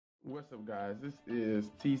What's up, guys? This is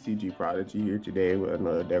TCG Prodigy here today with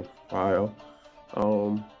another deck file.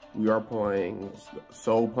 We are playing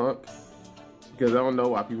Soul Punk because I don't know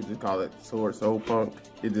why people just call it Soul Punk.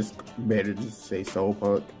 It's just better to just say Soul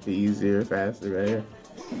Punk. Easier, faster, better.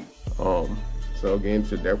 So getting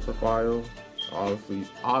to deck profile.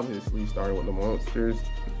 Obviously starting with the monsters.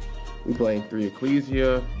 We playing 3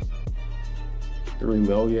 Ecclesia, 3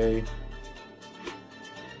 Melie,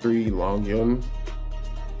 3 Longyun,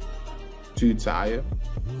 2 Taya,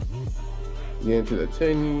 get into the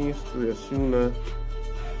Tennies, 3 Asuna,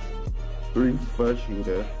 3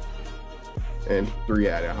 Fushida, and 3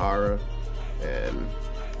 Adahara, and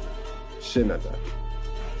Shinata.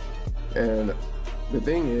 And the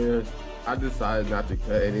thing is, I decided not to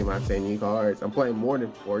cut any of my Tenni cards. I'm playing more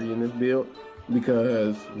than 40 in this build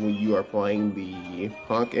because when you are playing the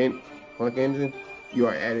Punk engine, you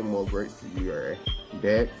are adding more bricks to your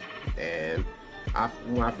deck, and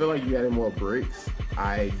when I feel like you adding more bricks,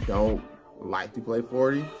 I don't like to play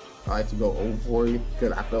 40. I like to go over 40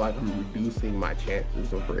 because I feel like I'm reducing my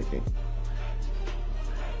chances of breaking.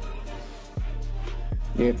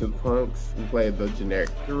 Getting to the punks, we played the generic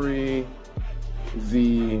 3,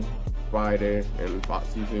 Z, Spider, and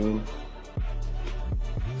Foxy Zoom.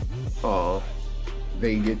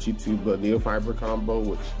 They get you to the Neo Fiber combo,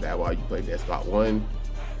 which that's why you play that spot 1.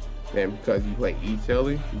 And because you play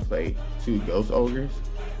E-Telly, you play 2 Ghost Ogres,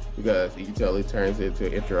 because E-Telly turns into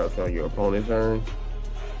interrupts on your opponent's turn.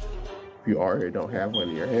 If you already don't have one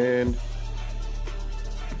in your hand.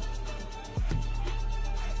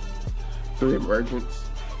 3 Emergence,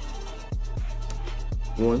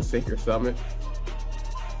 1 Sacred Summit,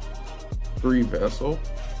 3 Vessel.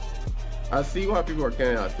 I see why people are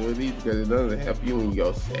carrying out 2 of these because it doesn't help you when you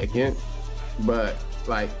go second, but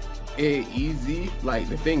like, it's easy. Like,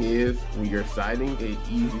 the thing is, when you're siding, it's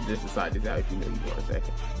easy just to side this out if you know you're going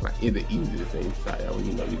second. Like, it's the easiest thing to side out when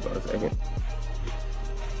you know you're going second.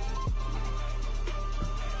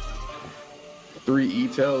 3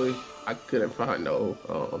 E-Telly. I couldn't find no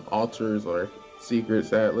altars or secrets,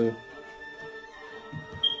 sadly.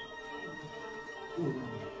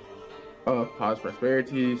 Pause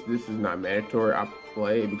Prosperities. This is not mandatory. I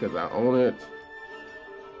play it because I own it.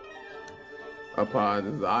 Upon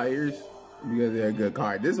Desires, because they're a good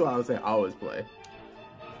card. This is what I would say I always play.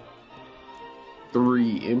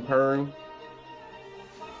 3 Imperm.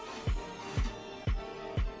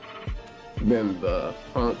 Then the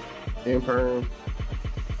Punk Imperm.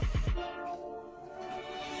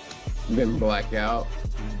 Then Blackout,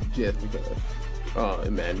 just because it's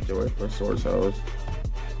mandatory for Swordsoul.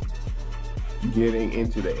 Getting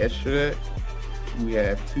into the extra deck, we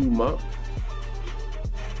have 2 Monk,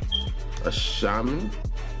 a Shaman,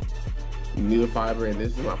 Neo Fiber, and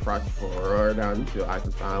this is my process for Aurora down until I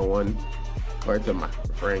can find one, or until my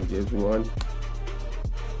friend gives me one.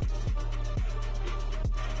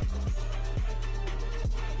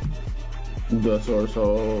 The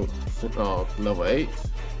Swordsoul level 8,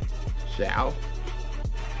 Shao.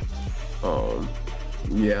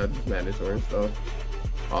 Yeah, just mandatory stuff.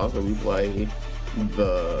 Also, we play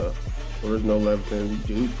the original Leviathan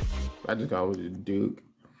Duke. I just call him the Duke.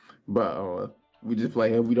 But we just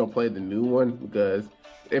play him. We don't play the new one because,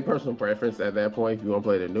 in personal preference at that point, if you want to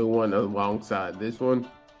play the new one alongside this one,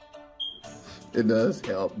 it does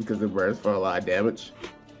help because it burns for a lot of damage.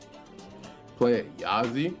 Play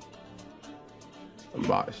Yazi,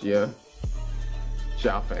 Baxia,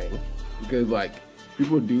 Xiaofeng, because like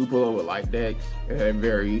people do pull up with light decks and they're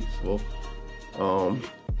very useful.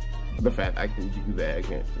 The fact I can do that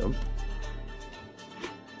against them.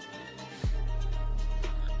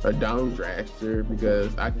 A Down Dragster,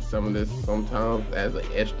 because I can summon this sometimes as an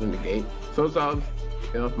extra negate. Sometimes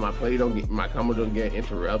if my play don't get, my combo don't get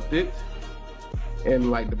interrupted, and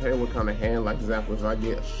like depending what kind of hand, like example, if I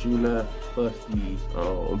get a Shuna plus the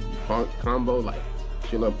Punk combo, like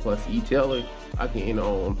Shuna plus E-Telly, I can end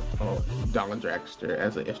on Down Dragster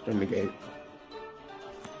as an extra negate.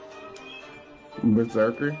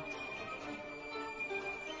 Berserker,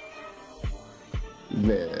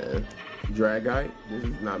 then Dragite. This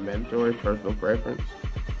is not mandatory, personal preference.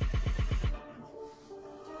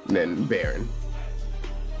 And then Baron,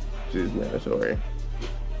 which is mandatory.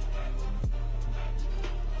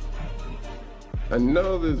 I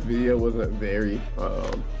know this video wasn't very,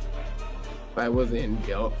 I wasn't in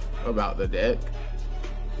depth about the deck,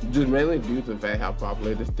 just mainly due to the fact how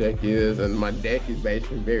popular this deck is, and my deck is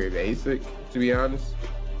basically very basic, to be honest.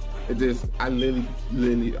 It just, I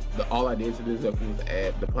literally, all I did to this deck was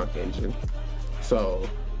add the Punk engine. So,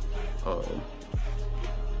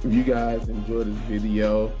 if you guys enjoyed this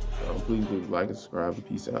video, please leave a like and subscribe, and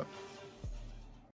peace out.